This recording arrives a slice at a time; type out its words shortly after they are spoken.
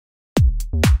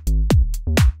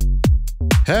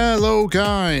Hello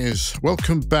guys,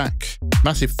 welcome back.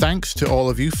 Massive thanks to all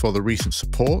of you for the recent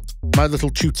support. My little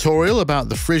tutorial about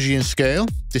the Phrygian scale,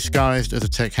 disguised as a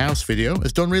tech house video,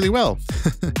 has done really well.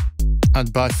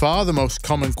 And by far the most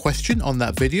common question on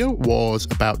that video was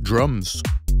about drums.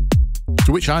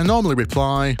 To which I normally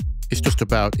reply, it's just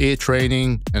about ear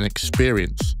training and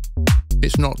experience.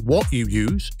 It's not what you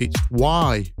use, it's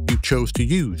why you chose to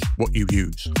use what you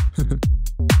use.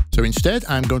 So instead,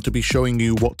 I'm going to be showing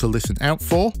you what to listen out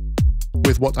for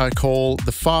with what I call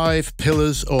the 5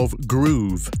 pillars of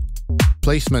groove: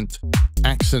 placement,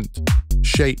 accent,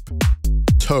 shape,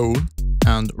 tone,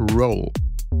 and roll.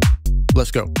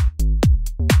 Let's go.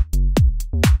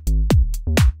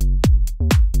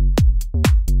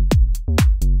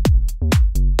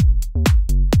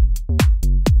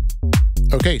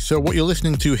 Okay, so what you're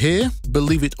listening to here,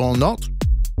 believe it or not,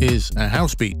 is a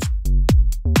house beat.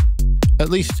 At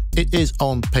least it is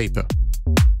on paper.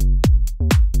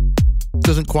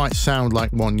 Doesn't quite sound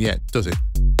like one yet, does it?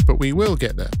 But we will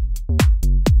get there.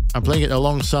 I'm playing it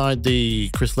alongside the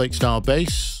Chris Lake style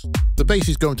bass. The bass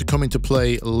is going to come into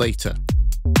play later.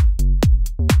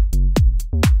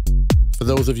 For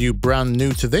those of you brand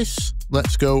new to this,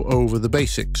 let's go over the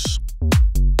basics.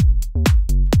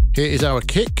 Here is our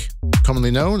kick, commonly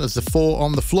known as the 4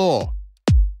 on the floor.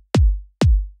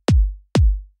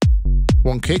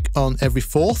 1 kick on every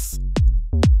 4th.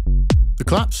 The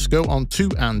claps go on 2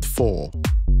 and 4.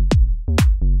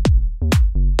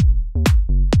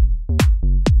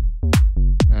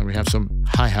 And we have some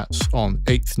hi-hats on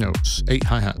 8th notes, 8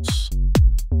 hi-hats.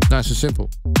 Nice and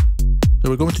simple. So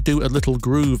we're going to do a little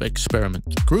groove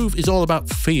experiment. Groove is all about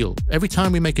feel. Every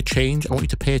time we make a change, I want you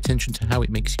to pay attention to how it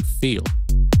makes you feel.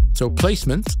 So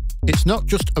placement, it's not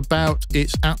just about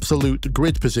its absolute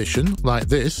grid position, like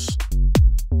this.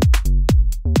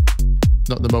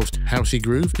 Not the most housey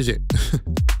groove, is it?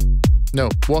 No,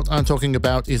 what I'm talking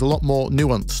about is a lot more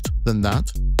nuanced than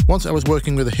that. Once I was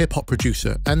working with a hip-hop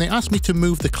producer, and they asked me to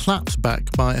move the claps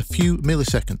back by a few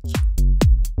milliseconds.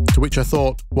 To which I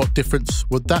thought, what difference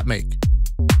would that make?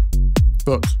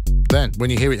 But then, when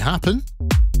you hear it happen,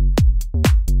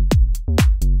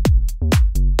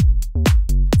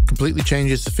 completely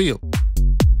changes the feel.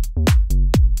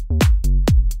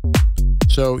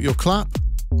 So your clap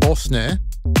or snare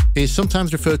is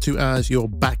sometimes referred to as your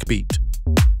backbeat.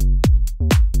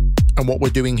 And what we're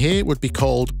doing here would be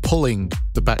called pulling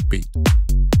the backbeat.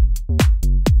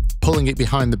 Pulling it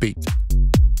behind the beat.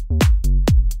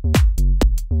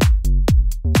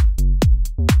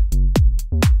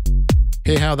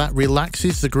 Hear how that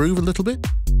relaxes the groove a little bit?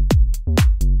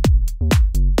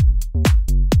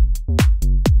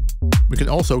 We can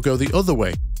also go the other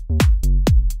way.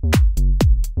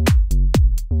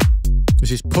 This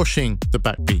is pushing the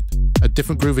backbeat. A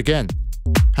different groove again.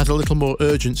 Has a little more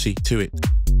urgency to it.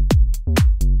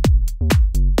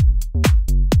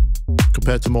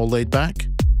 Compared to more laid back.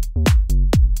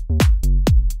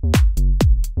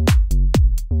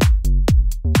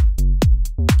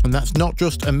 And that's not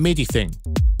just a MIDI thing.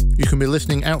 You can be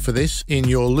listening out for this in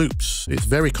your loops. It's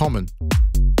very common.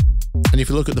 And if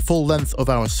you look at the full length of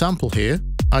our sample here,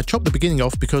 I chopped the beginning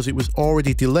off because it was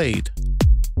already delayed.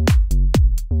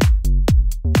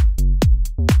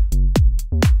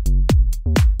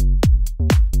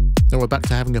 Now we're back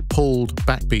to having a pulled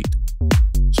backbeat.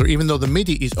 So even though the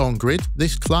MIDI is on grid,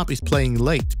 this clap is playing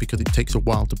late because it takes a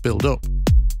while to build up.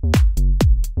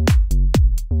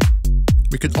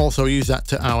 We can also use that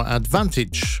to our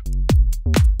advantage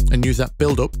and use that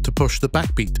build up to push the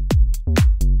backbeat.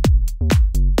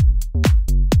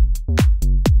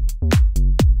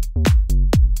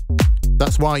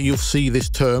 That's why you'll see this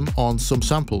term on some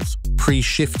samples,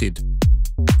 pre-shifted.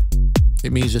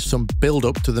 It means there's some build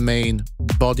up to the main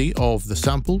body of the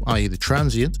sample, i.e. the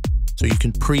transient, so you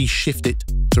can pre-shift it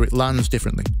so it lands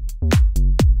differently.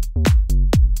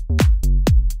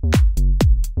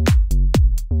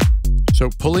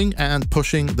 So pulling and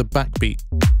pushing the backbeat.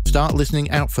 Start listening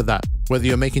out for that, whether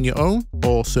you're making your own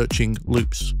or searching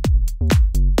loops.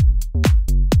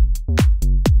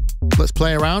 Let's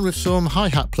play around with some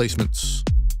hi-hat placements.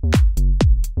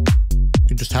 You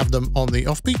can just have them on the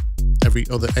offbeat, every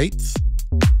other 8th.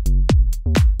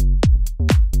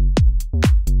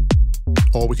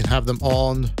 Or we can have them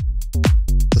on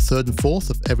the 3rd and 4th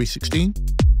of every 16.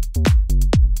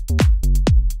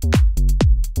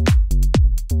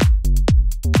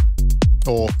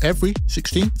 Or every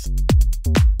 16th.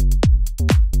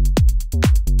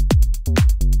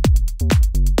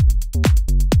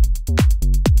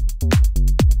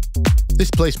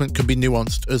 This placement can be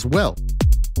nuanced as well,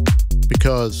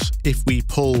 because if we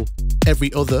pull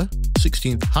every other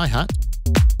 16th hi-hat,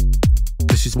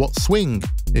 this is what swing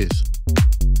is.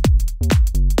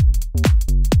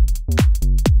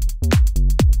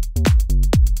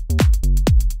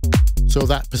 So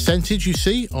that percentage you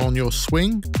see on your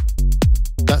swing,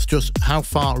 that's just how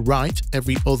far right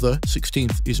every other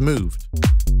 16th is moved.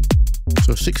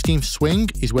 So 16th swing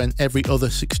is when every other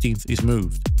 16th is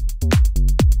moved.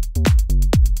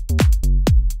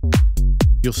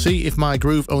 You'll see if my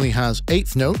groove only has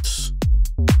 8th notes,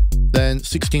 then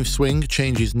 16th swing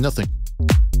changes nothing.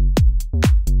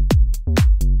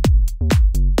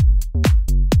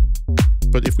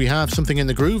 But if we have something in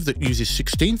the groove that uses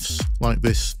 16ths, like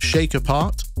this shaker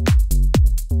part,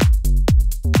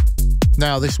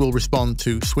 now this will respond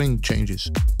to swing changes.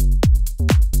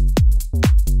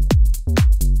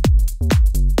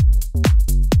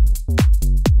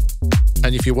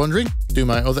 And if you're wondering, do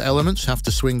my other elements have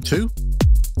to swing too?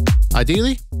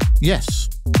 Ideally, yes.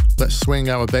 Let's swing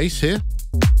our bass here.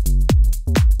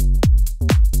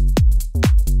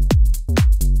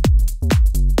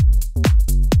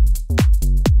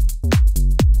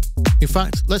 In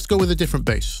fact, let's go with a different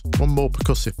bass, one more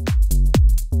percussive.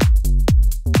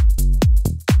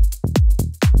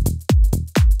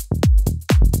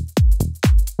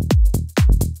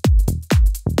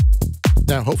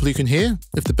 Now, hopefully you can hear,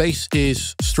 if the bass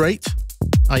is straight,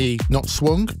 i.e. not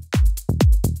swung,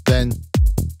 then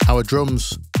our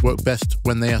drums work best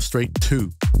when they are straight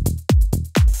too.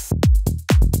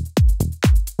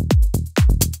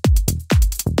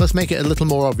 Let's make it a little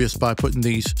more obvious by putting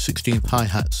these 16th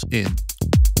hi-hats in.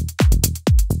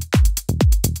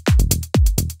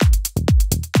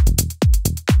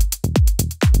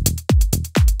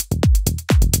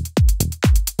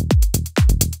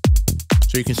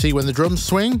 So you can see when the drums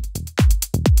swing,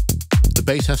 the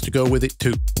bass has to go with it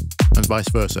too, and vice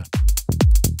versa.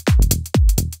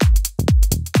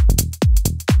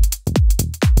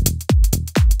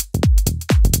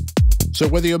 So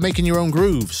whether you're making your own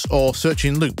grooves or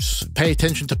searching loops, pay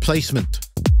attention to placement,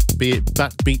 be it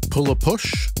backbeat pull or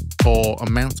push, or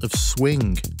amount of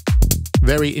swing.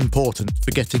 Very important for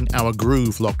getting our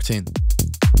groove locked in.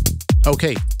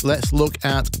 Okay, let's look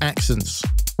at accents.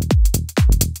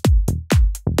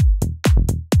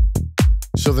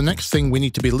 So the next thing we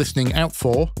need to be listening out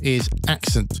for is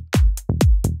accent.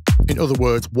 In other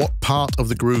words, what part of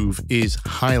the groove is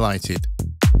highlighted.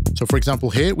 So for example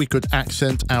here, we could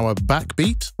accent our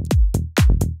backbeat.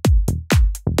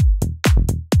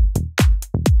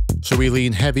 So we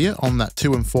lean heavier on that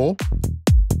 2 and 4.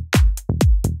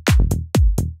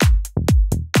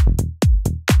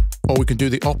 Or we can do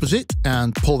the opposite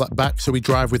and pull that back so we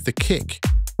drive with the kick.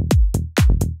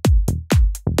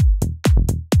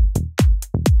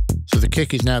 So the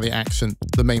kick is now the accent,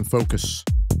 the main focus.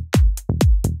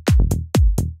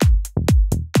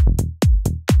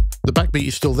 The backbeat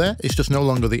is still there, it's just no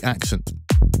longer the accent.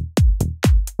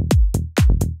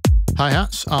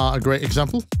 Hi-hats are a great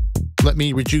example. Let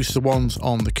me reduce the ones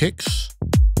on the kicks.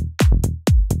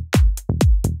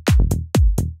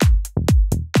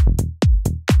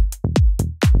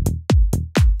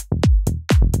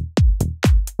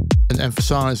 And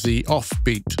emphasize the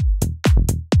off-beat.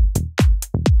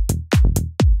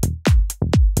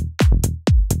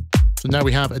 So now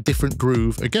we have a different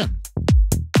groove again.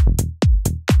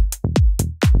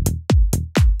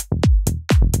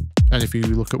 And if you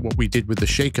look at what we did with the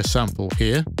shaker sample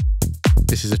here,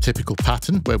 this is a typical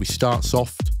pattern where we start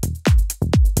soft,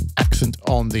 accent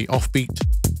on the offbeat,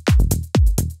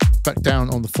 back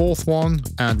down on the 4th one,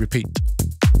 and repeat.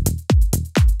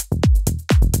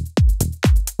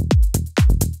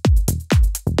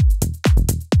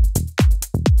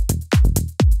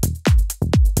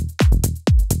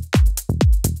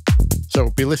 So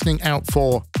be listening out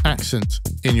for accent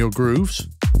in your grooves.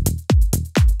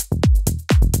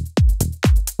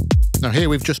 Now here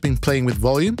we've just been playing with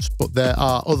volumes, but there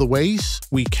are other ways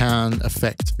we can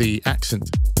affect the accent.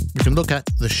 We can look at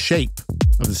the shape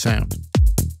of the sound.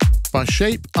 By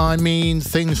shape, I mean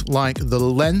things like the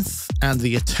length and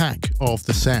the attack of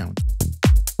the sound.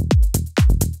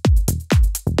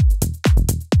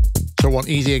 So one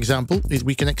easy example is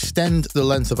we can extend the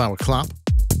length of our clap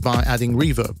by adding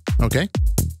reverb, okay?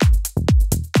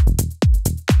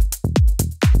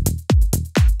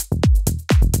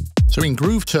 So in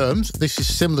groove terms, this is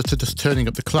similar to just turning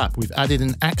up the clap. We've added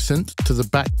an accent to the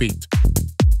backbeat.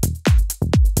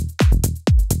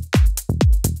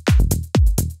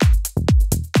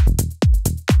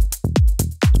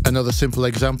 Another simple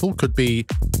example could be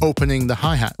opening the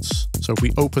hi-hats. So if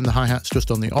we open the hi-hats just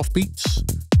on the offbeats,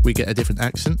 we get a different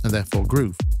accent and therefore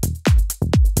groove.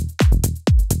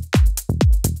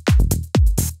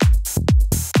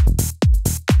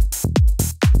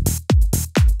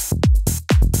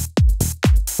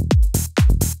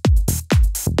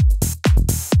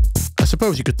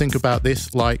 suppose you could think about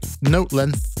this like note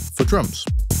length for drums.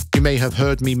 You may have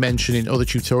heard me mention in other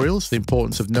tutorials the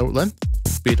importance of note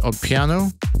length, be it on piano,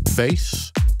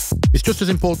 bass. It's just as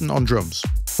important on drums.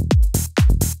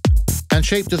 And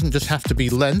shape doesn't just have to be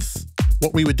length.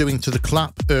 What we were doing to the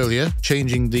clap earlier,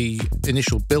 changing the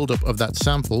initial build-up of that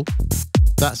sample,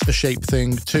 that's a shape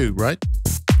thing too, right?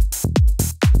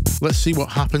 Let's see what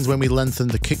happens when we lengthen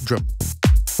the kick drum.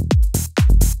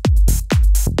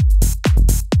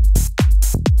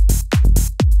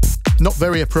 Not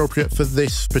very appropriate for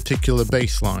this particular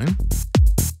bass line,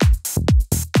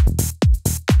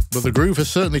 but the groove has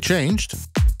certainly changed.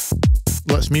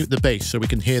 Let's mute the bass so we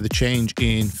can hear the change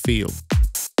in feel.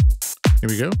 Here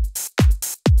we go.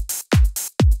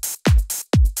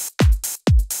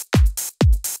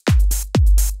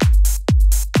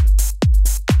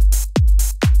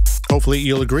 Hopefully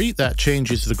you'll agree that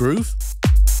changes the groove.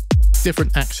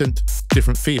 Different accent,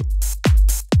 different feel.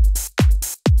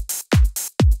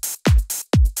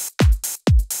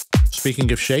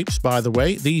 Speaking of shapes, by the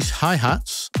way, these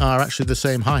hi-hats are actually the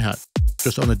same hi-hat,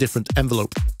 just on a different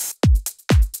envelope.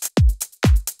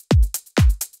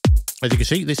 As you can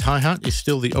see, this hi-hat is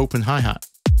still the open hi-hat,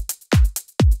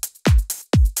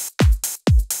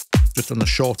 just on a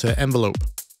shorter envelope,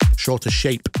 shorter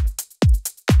shape.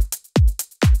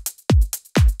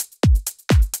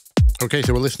 Okay,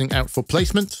 so we're listening out for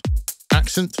placement,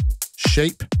 accent,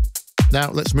 shape.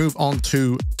 Now let's move on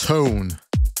to tone.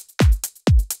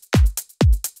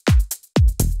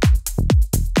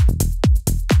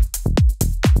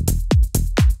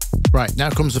 Right, now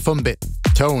comes the fun bit,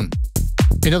 tone.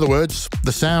 In other words,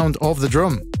 the sound of the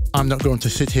drum. I'm not going to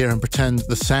sit here and pretend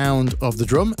the sound of the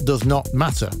drum does not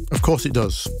matter. Of course it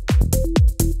does.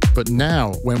 But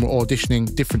now, when we're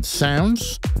auditioning different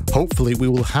sounds, hopefully we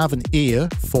will have an ear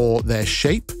for their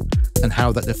shape and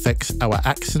how that affects our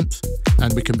accent,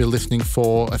 and we can be listening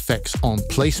for effects on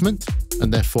placement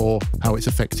and therefore how it's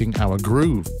affecting our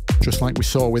groove. Just like we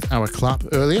saw with our clap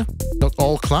earlier, not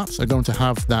all claps are going to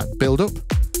have that build-up,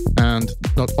 and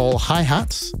not all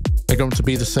hi-hats are going to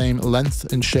be the same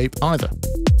length and shape either.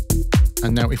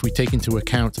 And now if we take into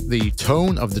account the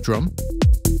tone of the drum,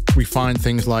 we find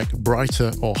things like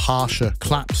brighter or harsher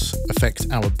claps affect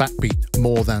our backbeat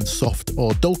more than soft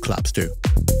or dull claps do.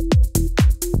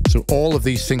 So all of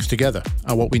these things together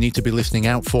are what we need to be listening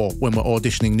out for when we're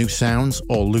auditioning new sounds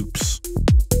or loops.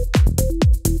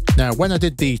 Now, when I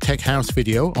did the Tech House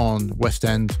video on West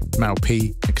End, Mau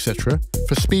P, etc.,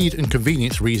 for speed and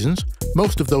convenience reasons,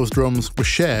 most of those drums were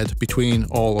shared between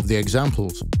all of the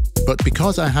examples. But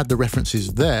because I had the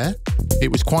references there,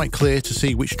 it was quite clear to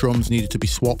see which drums needed to be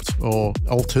swapped or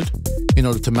altered in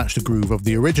order to match the groove of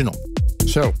the original.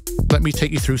 So, let me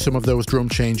take you through some of those drum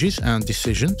changes and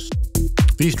decisions.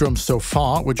 These drums so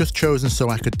far were just chosen so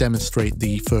I could demonstrate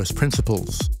the first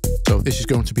principles. So this is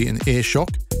going to be an ear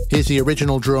shock. Here's the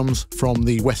original drums from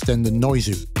the West End and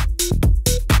noizu.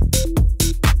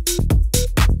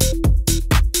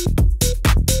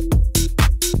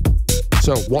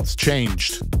 So what's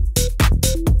changed?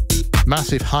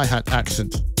 Massive hi-hat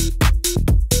accent.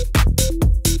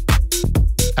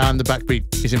 And the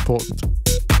backbeat is important.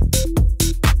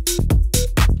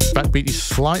 Backbeat is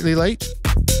slightly late,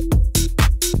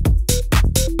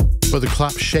 but the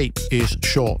clap shape is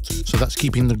short, so that's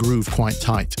keeping the groove quite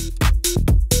tight.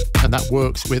 And that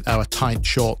works with our tight,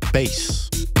 short bass.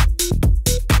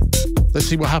 Let's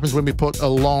see what happens when we put a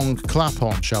long clap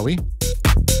on, shall we?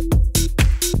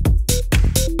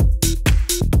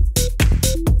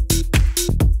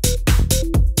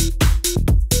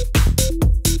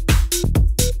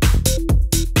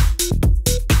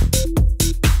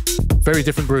 Very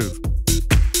different groove.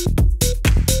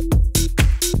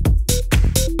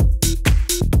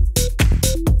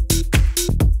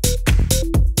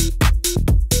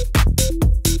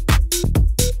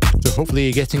 So hopefully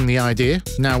you're getting the idea.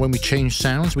 Now when we change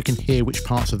sounds, we can hear which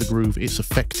parts of the groove it's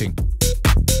affecting.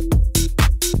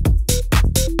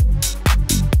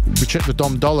 We check the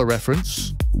Dom Dollar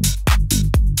reference.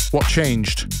 What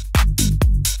changed?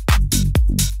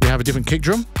 We have a different kick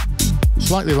drum,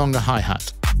 slightly longer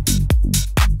hi-hat.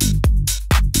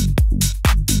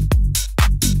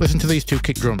 Listen to these two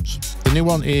kick drums. The new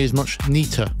one is much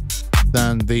neater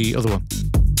than the other one.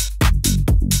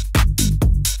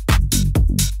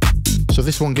 So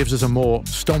this one gives us a more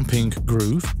stomping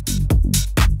groove.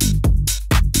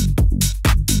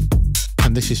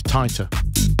 And this is tighter.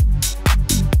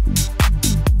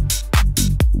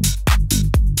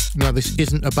 Now this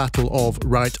isn't a battle of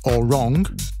right or wrong,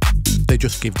 they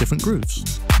just give different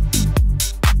grooves.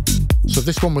 So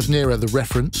this one was nearer the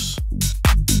reference,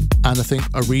 and I think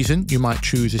a reason you might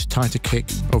choose this tighter kick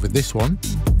over this one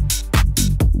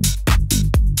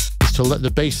to let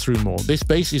the bass through more. This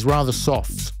bass is rather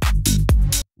soft.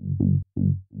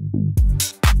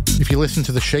 If you listen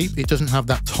to the shape, it doesn't have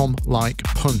that tom-like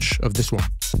punch of this one.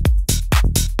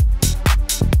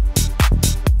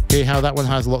 Hear how that one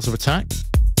has lots of attack?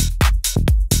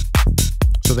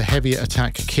 So the heavier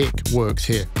attack kick works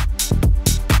here.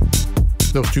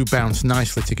 Those two bounce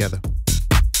nicely together.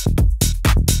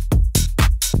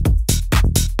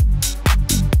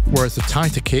 Whereas the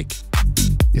tighter kick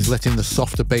is letting the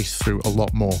softer bass through a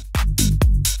lot more.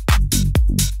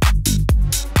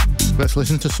 Let's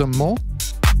listen to some more.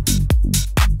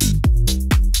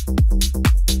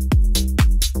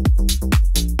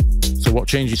 So what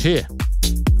changes here?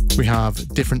 We have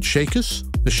different shakers.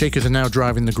 The shakers are now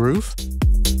driving the groove,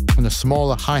 and a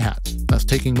smaller hi-hat that's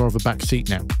taking more of a back seat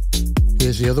now.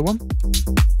 Here's the other one.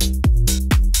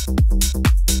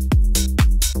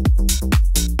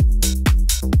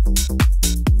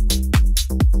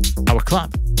 Our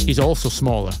clap is also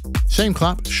smaller. Same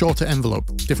clap, shorter envelope,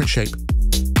 different shape.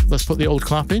 Let's put the old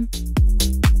clap in.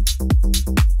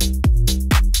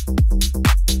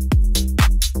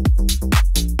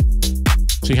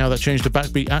 See how that changed the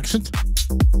backbeat accent?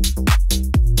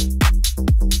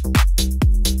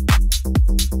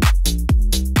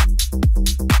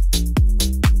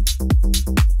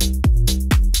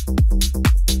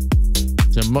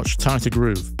 It's a much tighter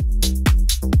groove.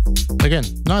 Again,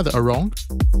 neither are wrong.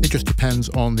 It just depends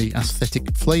on the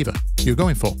aesthetic flavour you're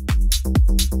going for.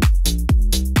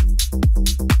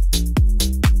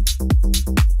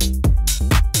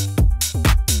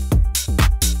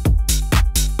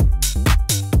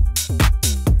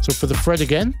 So for the Fred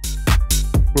again,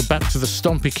 we're back to the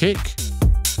stompy kick,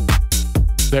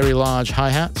 very large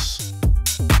hi-hats.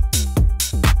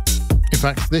 In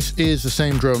fact, this is the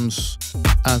same drums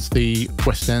as the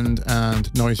West End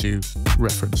and Noizu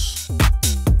reference.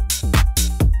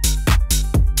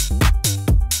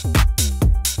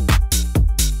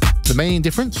 The main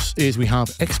difference is we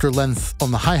have extra length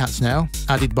on the hi-hats now,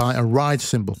 added by a ride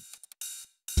cymbal.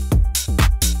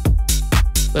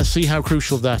 Let's see how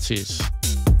crucial that is.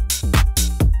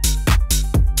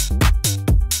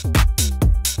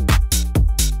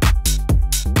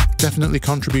 Definitely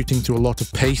contributing to a lot of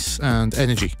pace and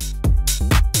energy.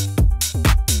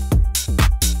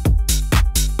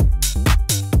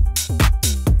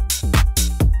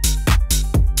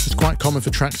 It's quite common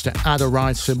for tracks to add a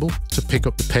ride cymbal to pick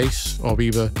up the pace of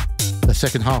either the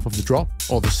second half of the drop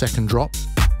or the second drop.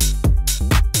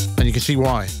 And you can see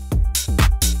why.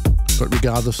 But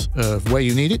regardless of where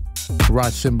you need it, the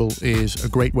ride cymbal is a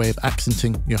great way of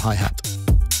accenting your hi-hat.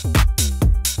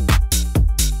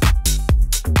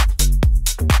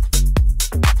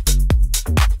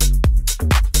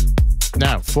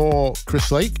 Now, for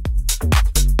Chris Lake,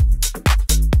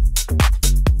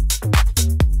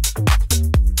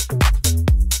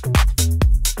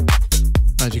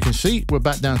 as you can see, we're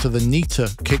back down to the neater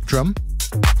kick drum.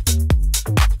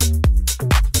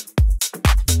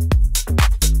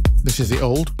 This is the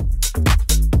old.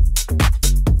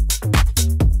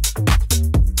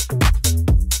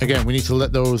 Again, we need to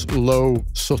let those low,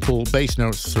 subtle bass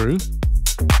notes through.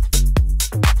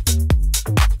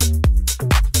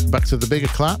 Back to the bigger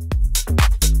clap.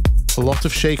 A lot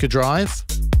of shaker drive,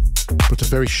 but a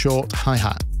very short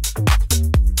hi-hat.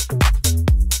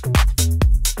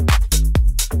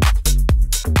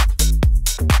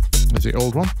 There's the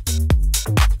old one.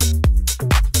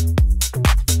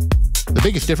 The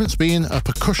biggest difference being a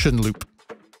percussion loop.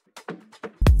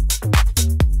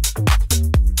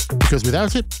 Because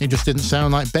without it, it just didn't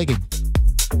sound like begging.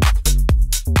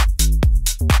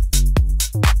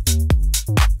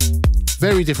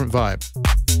 Very different vibe.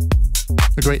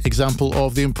 A great example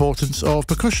of the importance of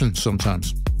percussion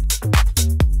sometimes.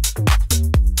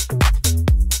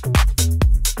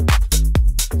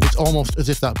 It's almost as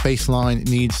if that bass line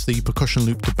needs the percussion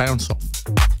loop to bounce off.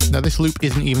 Now this loop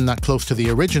isn't even that close to the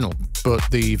original, but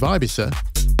the vibe is there.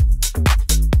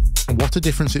 And what a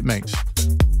difference it makes.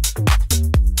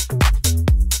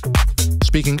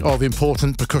 Speaking of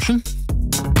important percussion,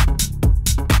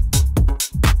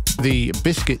 the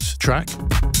Biscuits track,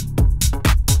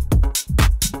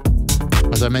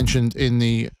 as I mentioned in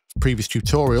the previous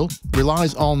tutorial,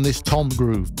 relies on this tom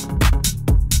groove.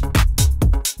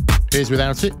 Here's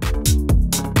without it.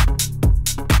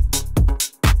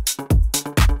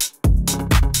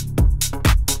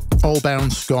 All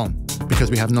bounce gone,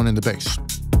 because we have none in the bass.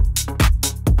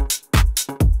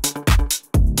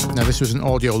 Now this was an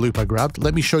audio loop I grabbed.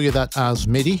 Let me show you that as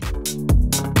MIDI.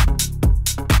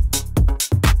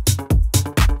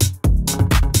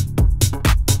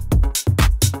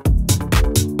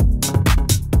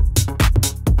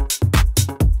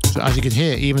 So as you can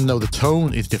hear, even though the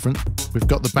tone is different, we've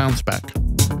got the bounce back.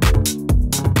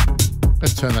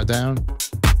 Let's turn that down.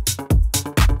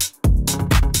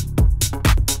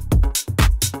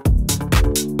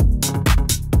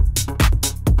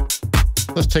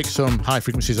 Let's take some high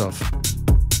frequencies off.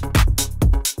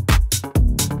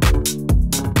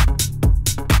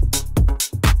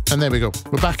 And there we go.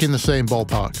 We're back in the same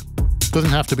ballpark.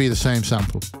 Doesn't have to be the same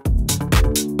sample.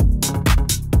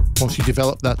 Once you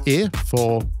develop that ear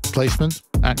for placement,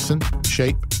 accent,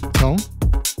 shape, tone,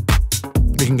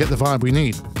 we can get the vibe we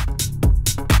need.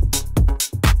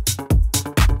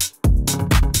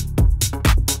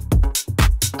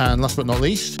 And last but not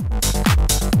least,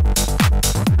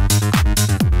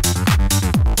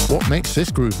 what makes this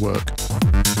groove work?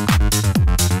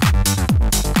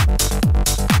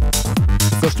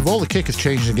 First of all, the kick has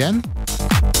changed again.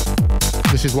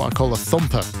 This is what I call a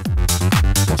thumper.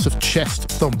 Lots of chest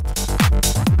thump.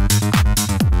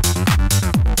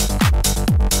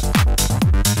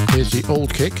 Here's the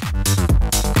old kick.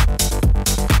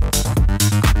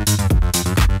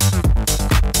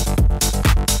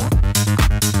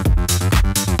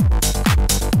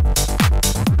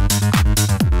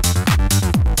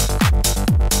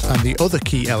 And the other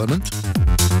key element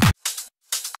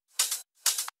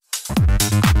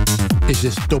is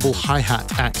this double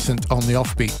hi-hat accent on the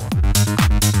offbeat.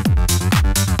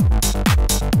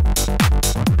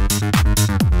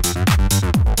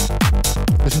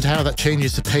 Listen to how that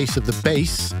changes the pace of the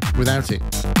bass without it.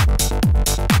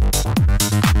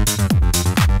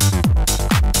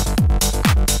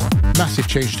 Massive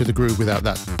change to the groove without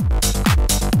that.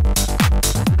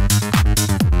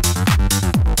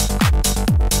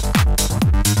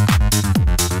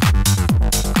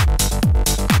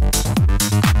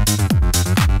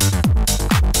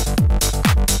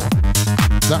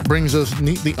 That brings us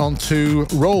neatly onto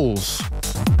rolls.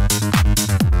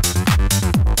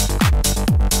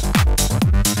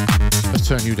 Let's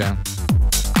turn you down.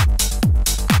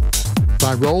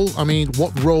 By roll, I mean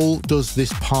what role does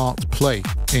this part play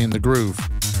in the groove?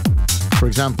 For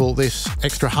example, this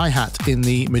extra hi-hat in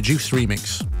the Medusa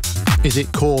remix. Is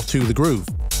it core to the groove?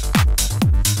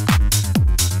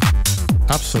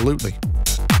 Absolutely.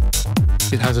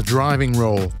 It has a driving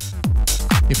role.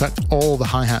 In fact, all the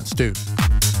hi-hats do.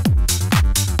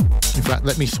 In fact,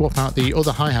 let me swap out the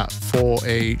other hi-hat for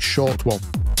a short one.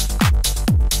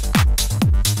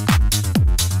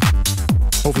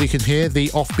 Hopefully you can hear the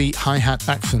offbeat hi-hat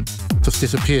accent just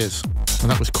disappears, and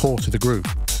that was core to the groove.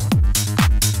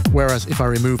 Whereas if I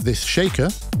remove this shaker,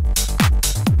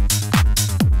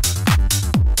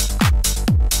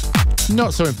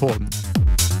 not so important.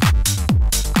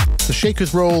 The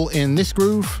shaker's role in this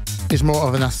groove is more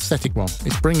of an aesthetic one.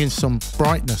 It's bringing some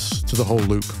brightness to the whole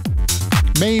loop.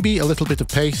 Maybe a little bit of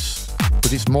pace,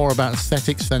 but it's more about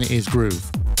aesthetics than it is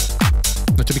groove.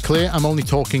 Now, to be clear, I'm only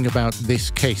talking about this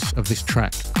case of this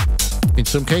track. In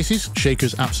some cases,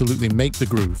 shakers absolutely make the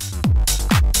groove.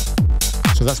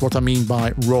 So that's what I mean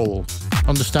by role.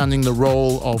 Understanding the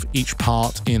role of each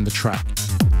part in the track.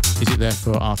 Is it there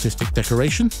for artistic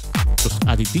decoration, just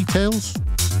added details,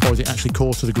 or is it actually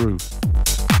core to the groove?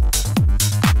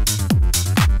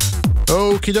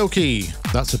 Okie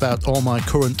dokie, that's about all my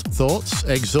current thoughts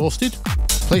exhausted.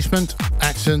 Placement,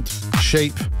 accent,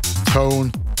 shape,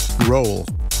 tone, roll.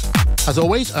 As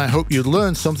always, I hope you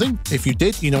learned something. If you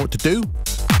did, you know what to do.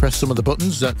 Press some of the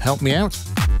buttons that help me out.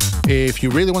 If you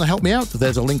really want to help me out,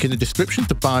 there's a link in the description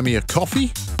to buy me a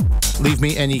coffee. Leave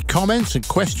me any comments and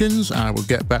questions. I will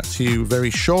get back to you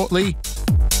very shortly.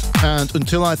 And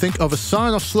until I think of a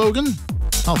sign-off slogan,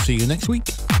 I'll see you next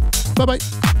week.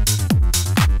 Bye-bye.